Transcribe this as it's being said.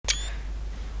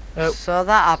Oh. So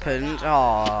that happened.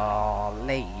 Oh,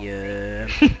 Liam.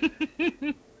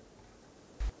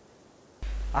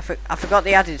 I forgot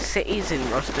they added cities in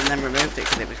Rust and then removed it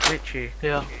because it was glitchy.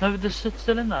 Yeah. No, they're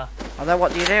still in there. Although,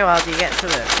 what do you do? How do you get to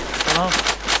it? I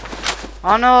don't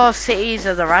Oh no, cities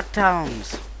are the rad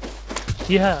towns.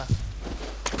 know. Yeah.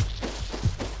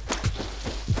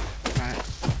 Right.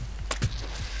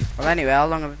 Well, anyway, how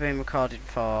long have we been recording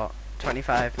for?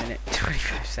 25 minutes,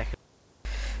 25 seconds.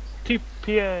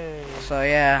 TPA. So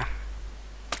yeah,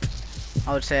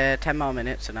 I would say 10 more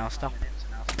minutes and I'll stop.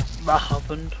 That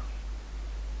happened.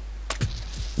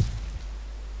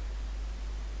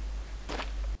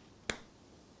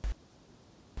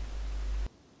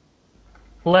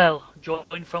 Lel,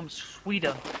 joined from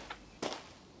Sweden.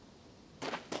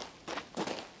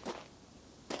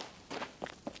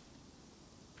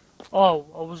 Oh,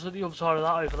 I was at the other side of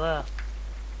that over there.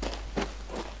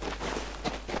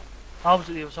 I was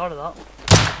at the other side of that.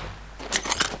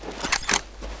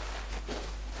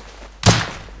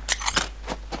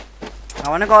 I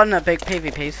want to go on a big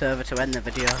PvP server to end the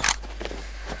video.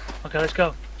 Okay, let's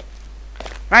go.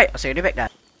 Right, I'll see you in a bit, guys.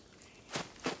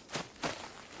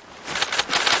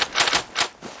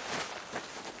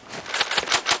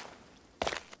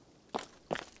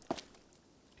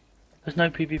 There's no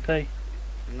PvP.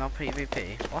 No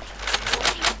PvP. What?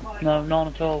 No, none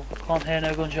at all. Can't hear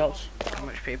no gunshots. How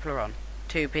much people are on?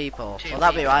 2 people. Well,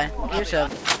 that'll be why. You serve.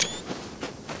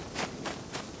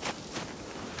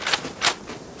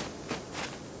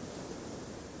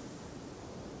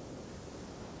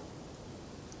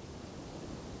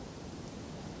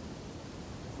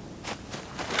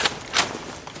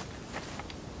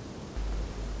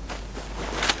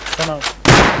 Don't know.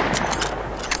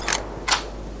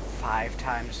 5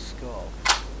 times score.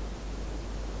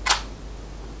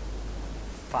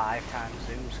 5 times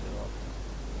zoom score.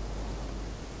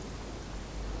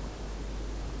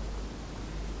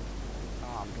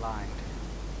 Oh, I'm blind.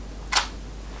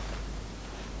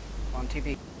 On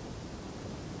TV.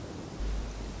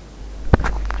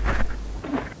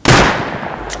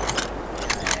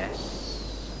 Yes.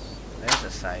 There's a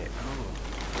sight.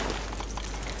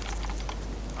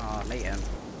 Oh, Liam.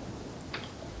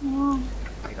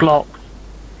 Block.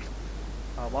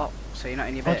 Oh, what? So you're not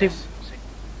in your What base?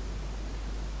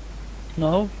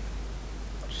 No.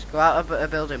 Just go out of a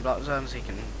building block zone so you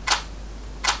can...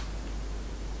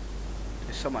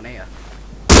 There's someone here.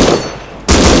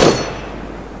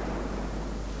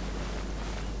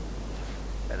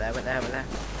 We're there.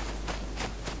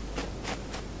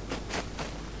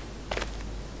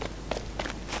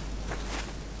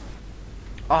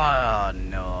 Oh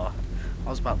no. I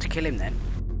was about to kill him then.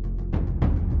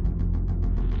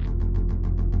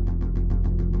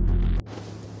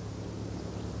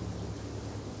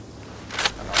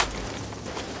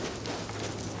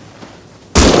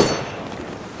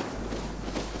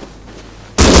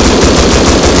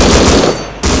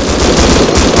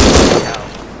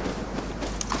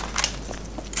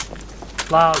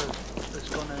 Loud. It's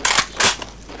gonna.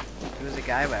 There was a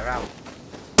guy where out.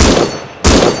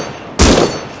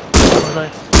 Was they?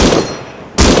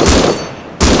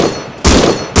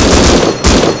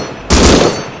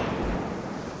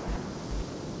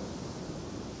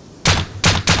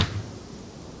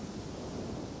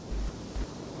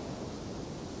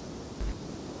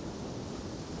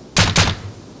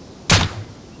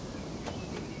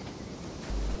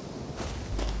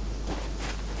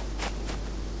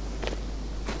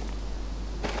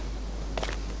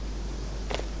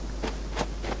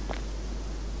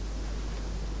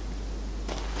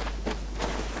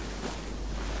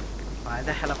 Why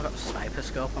the hell have I got a sniper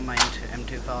scope on my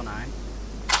M249?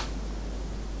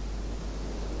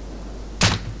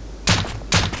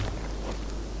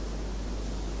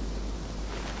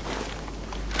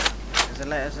 Does the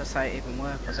letters of sight even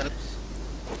work?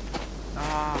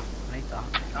 Ah, I need that.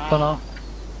 Don't know.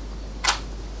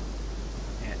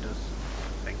 Yeah, it does.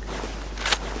 I think.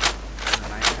 In the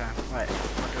night time. Right,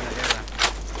 what do I do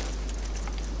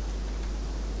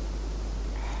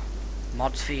then?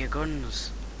 Mods for your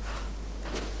guns.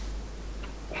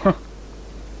 Wait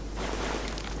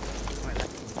there.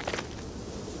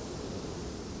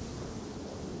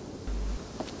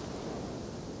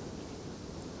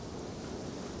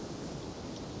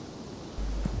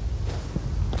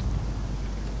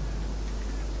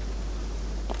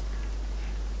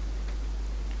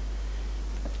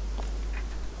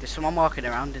 There's someone walking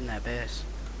around in their base.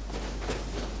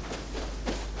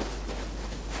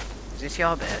 Is this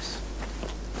your base?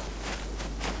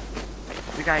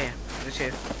 The guy here.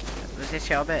 Was this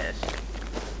your base?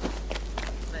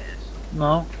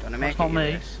 No. Do you wanna make That's not it your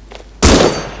me. base?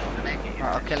 Right,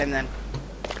 I'll kill him then.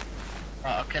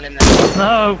 Right, I'll kill him then.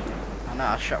 No! I know,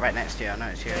 I shot right next to you, I know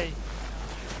it's you. Hey.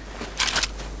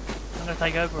 I'm gonna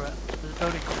take over it. There's a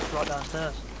building right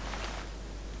downstairs.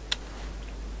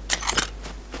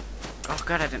 Oh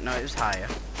god, I didn't know it was higher.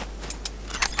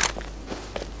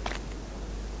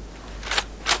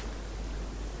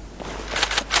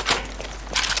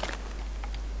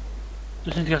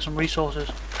 Just need to get some resources.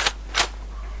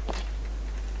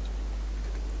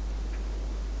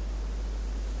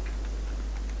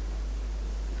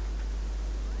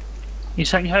 You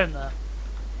sent you home there?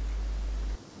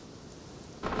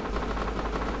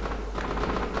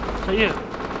 Is that you?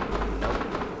 Nope.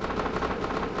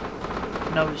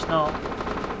 No, it's not.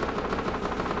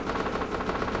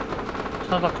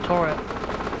 Sounds like a turret.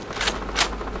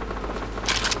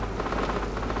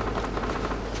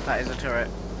 That is a turret.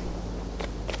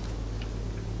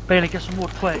 Bailey, get some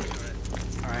wood quick.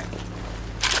 Alright.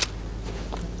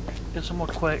 Get some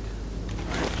wood quick.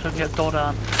 So we can get door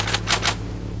down.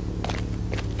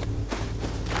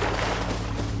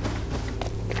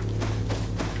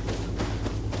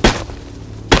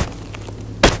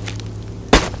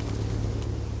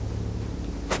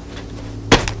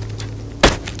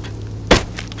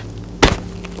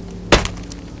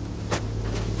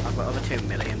 I've got over 2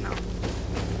 million now.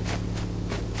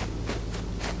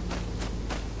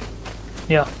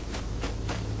 Yeah.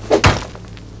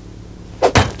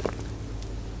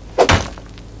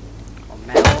 Oh,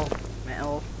 metal,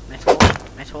 metal, metal,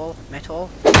 metal, metal.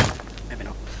 Maybe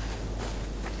not.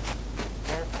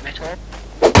 Metal.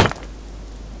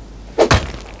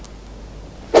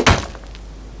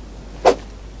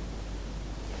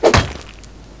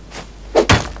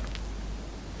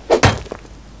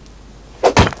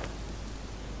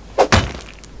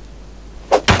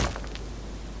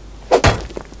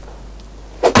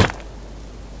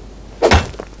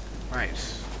 Right.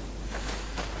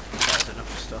 That's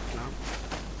enough stuff now.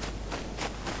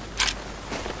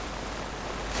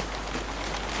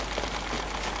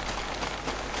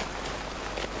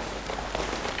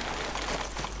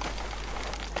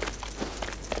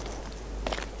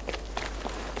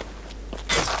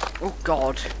 Oh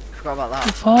god, forgot about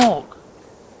that. Fuck!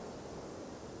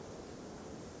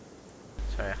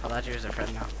 Sorry, I'll add you as a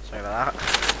friend now. Sorry about that.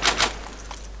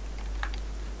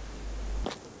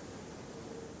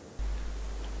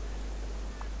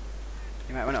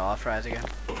 You might want to authorize again.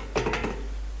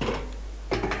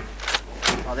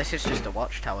 Oh, this is just a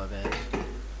watchtower base.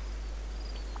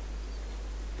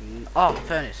 Oh,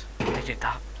 furnace. They did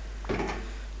that.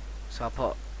 So I'll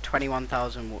put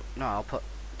 21,000. No, I'll put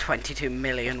 22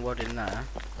 million wood in there.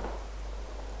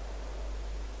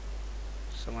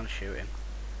 Someone's shooting.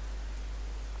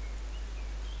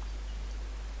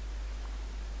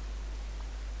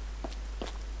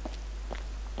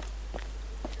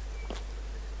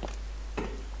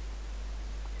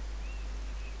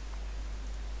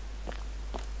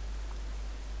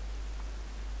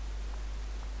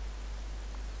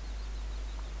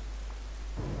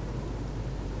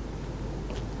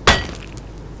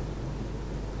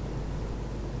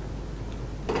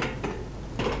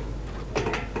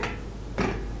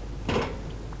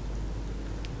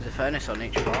 Furnace on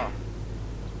each floor.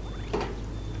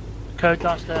 Code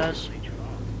downstairs.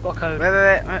 What code?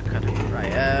 Wait. Good.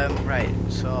 Right, right,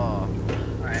 so...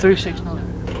 Right.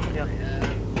 369. Yeah.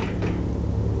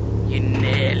 You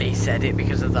nearly said it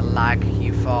because of the lag.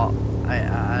 You thought...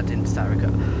 I didn't start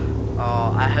recording.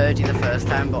 Oh, I heard you the first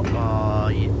time, but oh,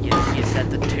 you said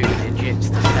the 2 digits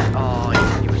to set... Oh,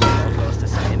 you were so close to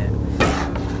saying it. The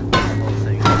whole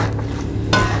thing.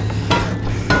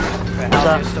 Right,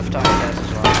 I'll do stuff downstairs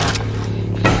as well.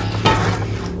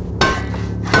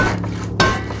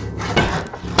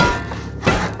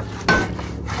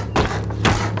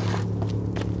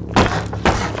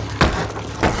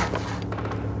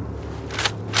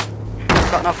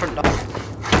 Got no front door.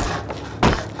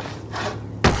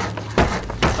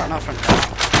 Got no front door.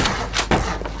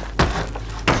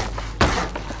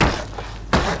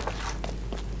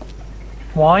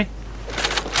 Why?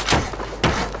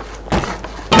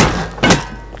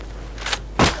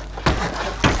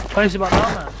 What is it about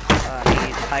down there? I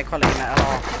need high quality metal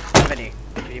ore. Have any?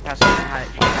 Can you pass me some high?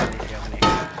 Do you have any?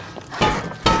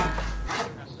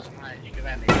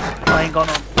 I ain't got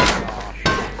none. Oh shit.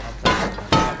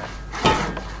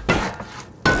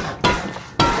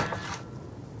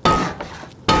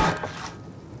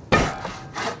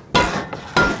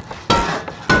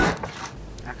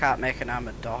 I can't make an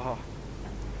armored door.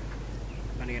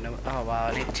 Oh wow,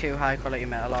 I need 2 high quality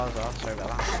metal ores. Oh, sorry about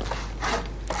that.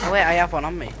 Oh wait, I have one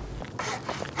on me.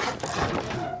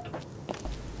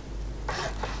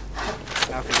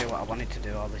 Now I can do what I wanted to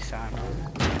do all this time.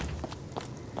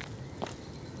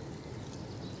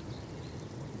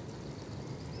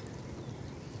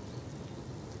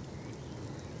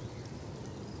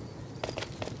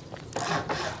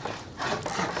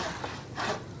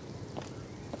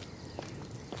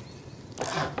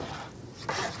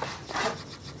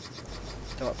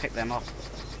 got to pick them up.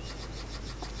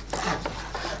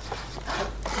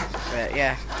 But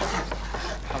yeah,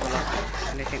 have a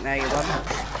look. Anything there you want?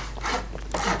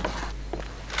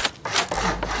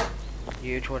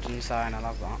 Huge wooden sign, I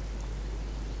love that.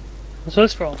 What's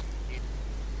this from?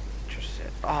 Just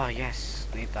oh yes,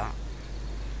 need that.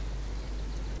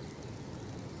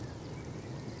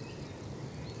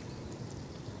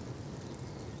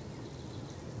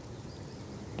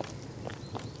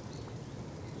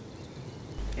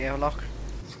 Yeah, look.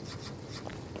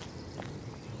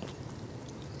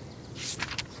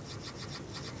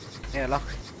 Yeah, look.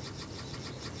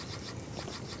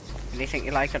 Anything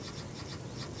you like it?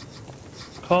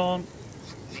 Can't.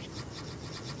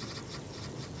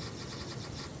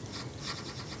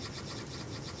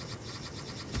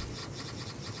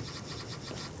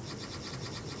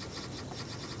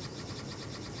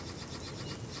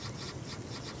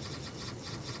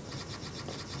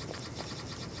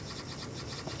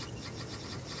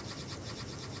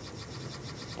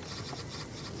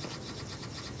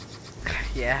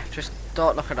 Yeah, just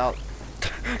don't look it up.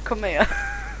 Come here.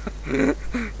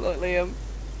 Look, Liam.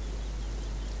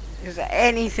 Is there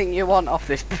anything you want off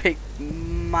this big,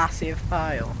 massive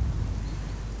pile?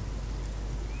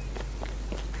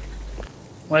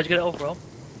 Where'd you get it all from?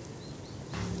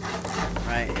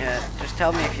 Right, yeah, just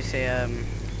tell me if you see,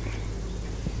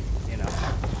 you know.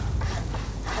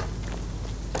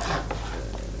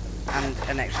 And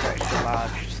an extra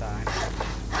large sign.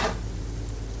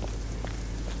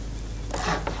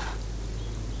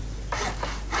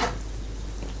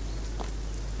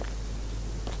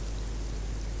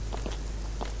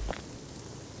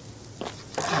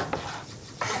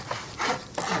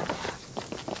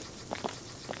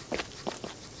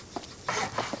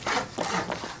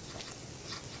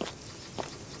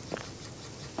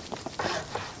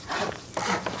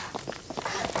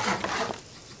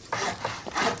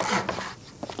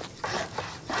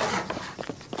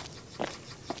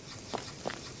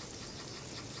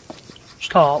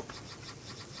 Stop.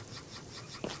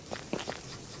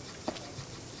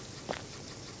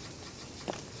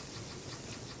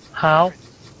 How?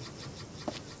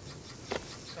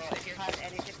 So if you had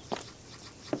anything...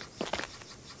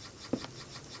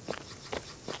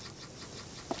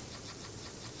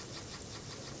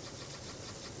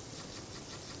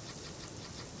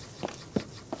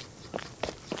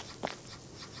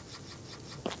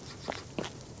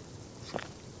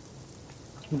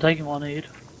 I'm taking what I need.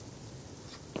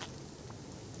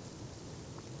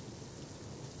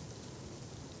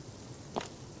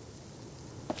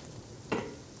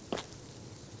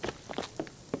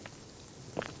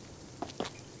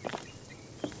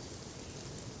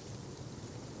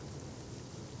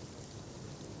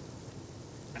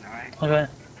 Okay.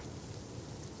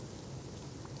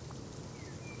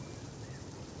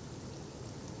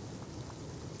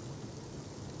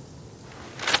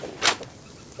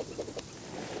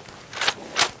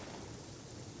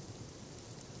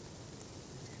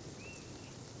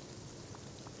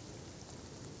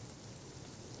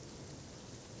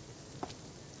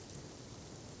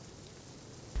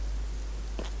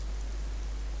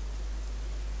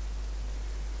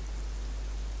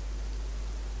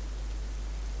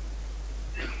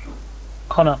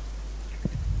 Connor.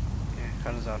 Yeah,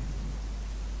 Connor's on.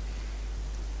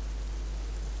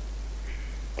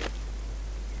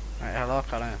 Right, hello,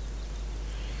 Connor.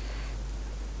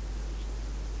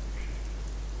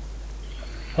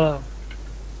 Hello.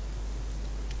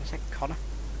 Is it Connor?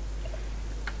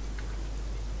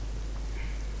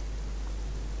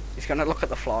 He's gonna look at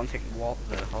the floor and think, what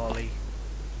the holy...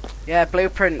 Yeah,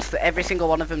 blueprints. Every single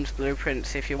one of them's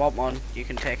blueprints. If you want one, you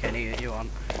can take any that you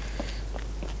want.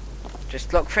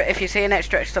 Just look for it. If you see an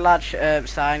extra large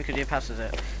sign, could you pass us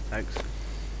it? Thanks.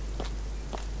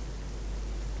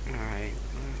 Alright.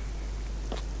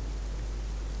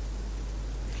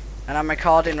 And I'm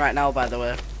recording right now, by the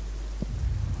way.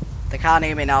 They can't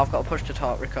hear me now, I've got to push to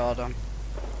talk record on.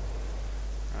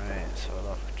 Alright, so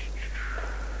look.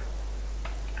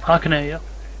 I can hear you.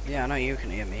 Yeah, I know you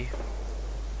can hear me.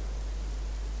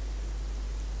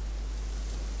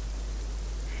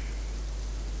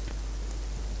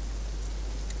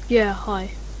 Yeah,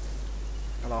 hi.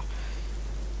 Hello.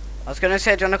 I was gonna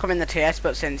say, do you wanna come in the TS,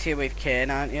 but since you're with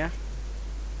Kane, aren't you?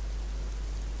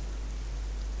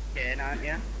 Kane, aren't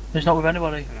you? He's not with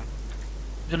anybody. I know.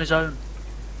 He's on his own.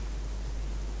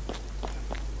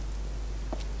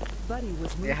 Buddy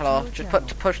was moved Yeah, hello. to your Just channel.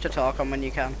 put push to talk on when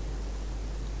you can.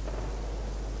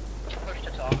 Push to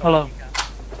talk on Hello. when you can.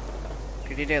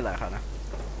 Could you do that, Hannah?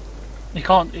 You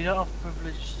can't. You don't have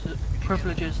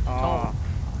privileges to Oh. talk.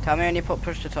 Tell me when you put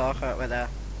push to talk right there.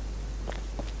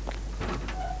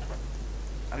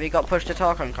 Have you got push to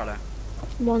talk on, Connor?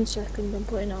 1 second, I'm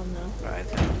putting it on now. Right.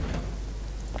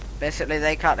 Basically,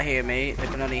 they can't hear me. They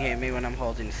can only hear me when I'm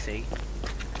holding C.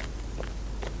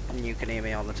 And you can hear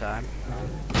me all the time.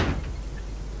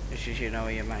 It's just you know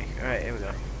where your mic. Alright, here we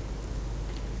go.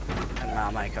 And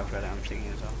my mic I've got it, I'm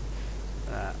singing as well.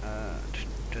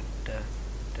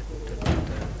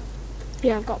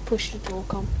 Yeah, I've got push to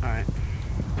talk on. Alright.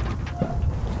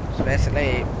 So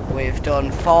basically, we've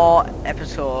done 4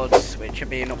 episodes which are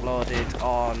being uploaded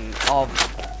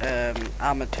of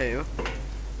Arma 2.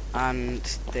 And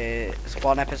there's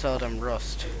 1 episode on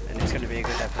Rust, and it's going to be a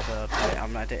good episode.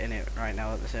 I'm editing it right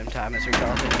now at the same time as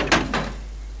recording.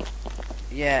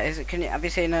 Yeah, have you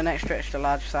seen the next stretch to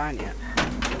large sign yet?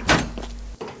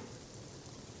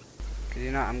 Cause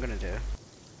you know what I'm gonna do?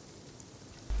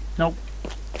 Nope.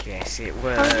 Yes, it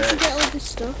How did you works. get all this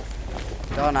stuff?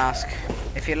 Don't ask.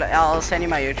 If you look, I'll send you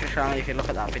my YouTube channel. If you look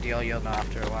at that video, you'll know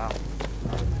after a while.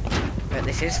 But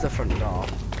this is the front door.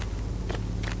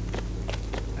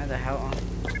 Where the hell?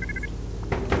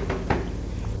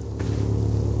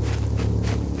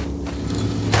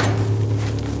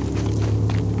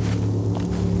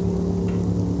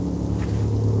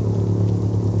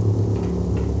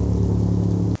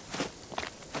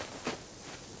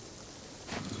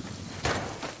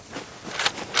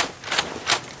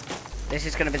 This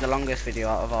is going to be the longest video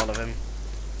out of all of them.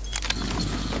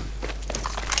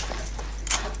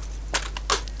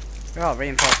 Oh,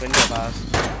 reinforced window bars.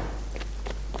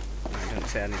 I didn't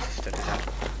say I need to study that.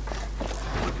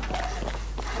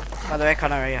 By the way,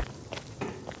 Connor, are you?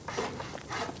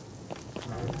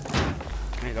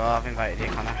 There you go, I've invited you,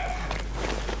 Connor.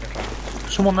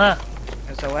 Someone there.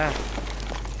 So where?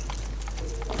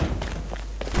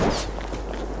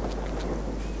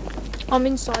 I'm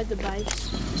inside the base.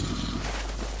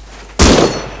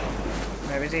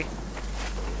 Where is he?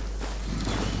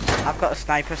 I've got a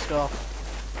sniper scope.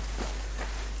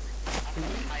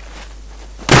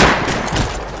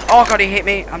 Oh god, he hit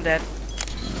me. I'm dead.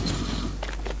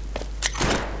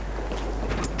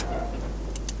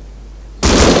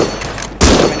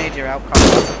 I need your help,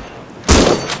 Connor.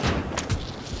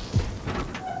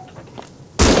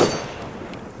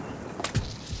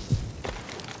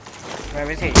 Where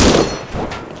is he?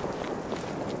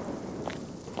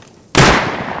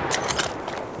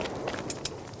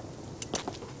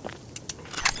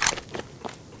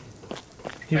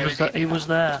 He was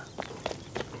there.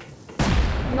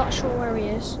 I'm not sure where he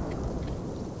is.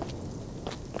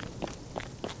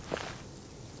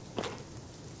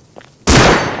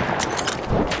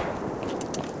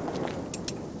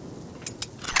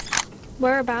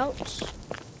 Whereabouts?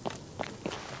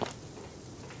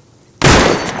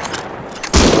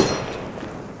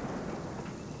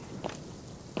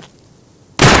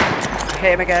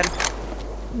 Hit him again.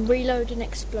 Reloading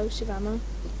explosive ammo.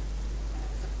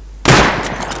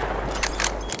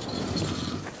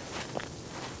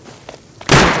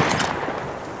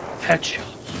 Headshot.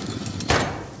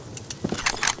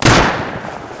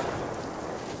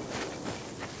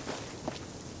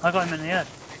 I got him in the head.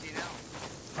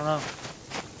 I know.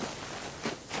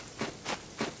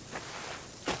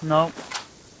 No.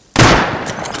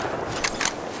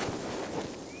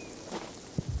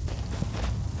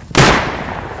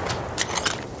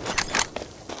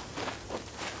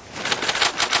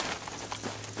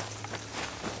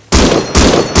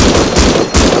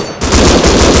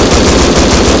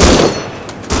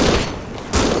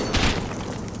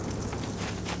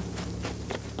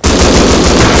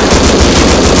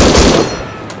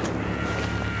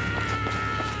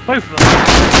 Both of them.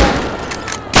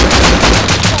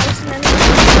 That was an enemy.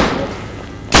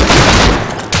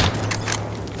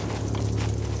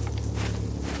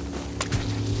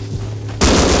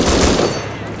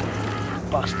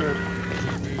 Bastard.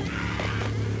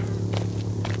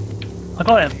 I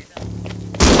got him.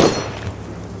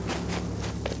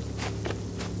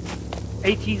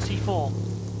 18C4.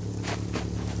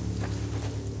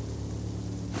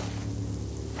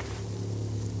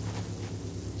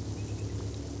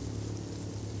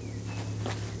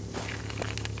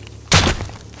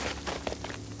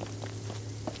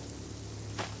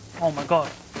 Oh my god.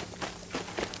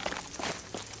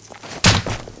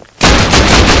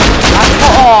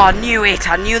 Oh, I knew it.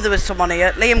 I knew there was someone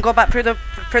here. Liam, go back through the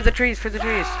trees, through the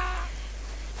trees.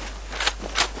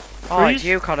 Oh, it's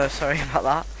you, Connor. Sorry about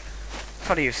that.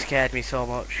 Connor, you scared me so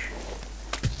much.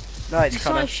 No, it's You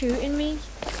Connor. started shooting me.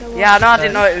 So Yeah, no, I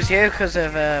didn't know it was you because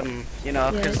of you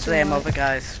know, Yeah, because it's them alright. other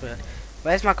guys were.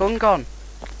 Where's my gun gone?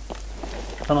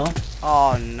 I don't know.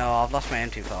 Oh no, I've lost my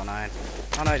M249.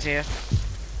 Oh no, it's here.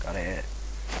 Got it.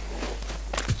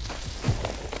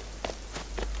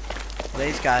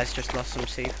 These guys just lost some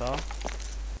C4.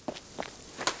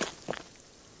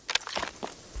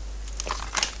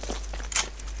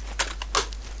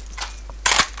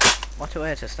 What a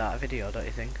way to start a video, don't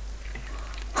you think?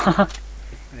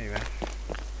 Anyway.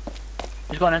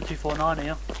 He's got an M249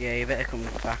 here. Yeah, you better come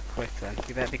back quick then.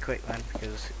 You better be quick then,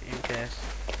 because in case.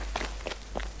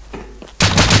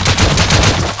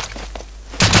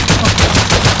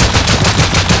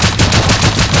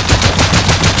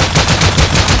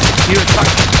 You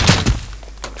attract.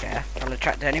 Okay, I'll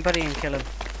attract anybody and kill him.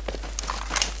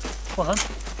 Well then.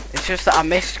 It's just that I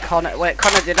missed Connor. Wait,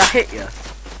 Connor, did I hit you?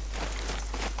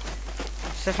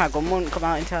 It's just my gun wouldn't come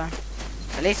out in time.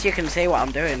 At least you can see what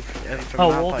I'm doing from my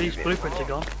Oh, all point these of view. blueprints are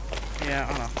gone. Yeah,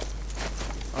 I know.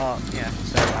 Oh, yeah,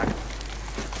 so lag.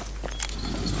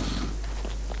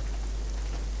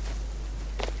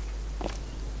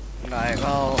 Right,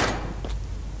 well,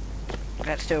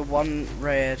 let's do one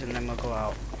raid and then we'll go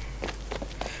out.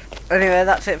 Anyway,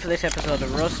 that's it for this episode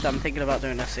of Rust. I'm thinking about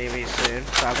doing a series soon.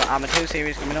 So I've got Arma 2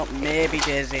 series coming up. Maybe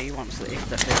Jay-Z wants to, if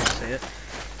they want to see it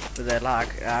with their lag.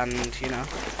 And, you know.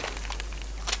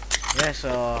 Yeah,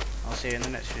 so I'll see you in the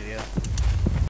next video.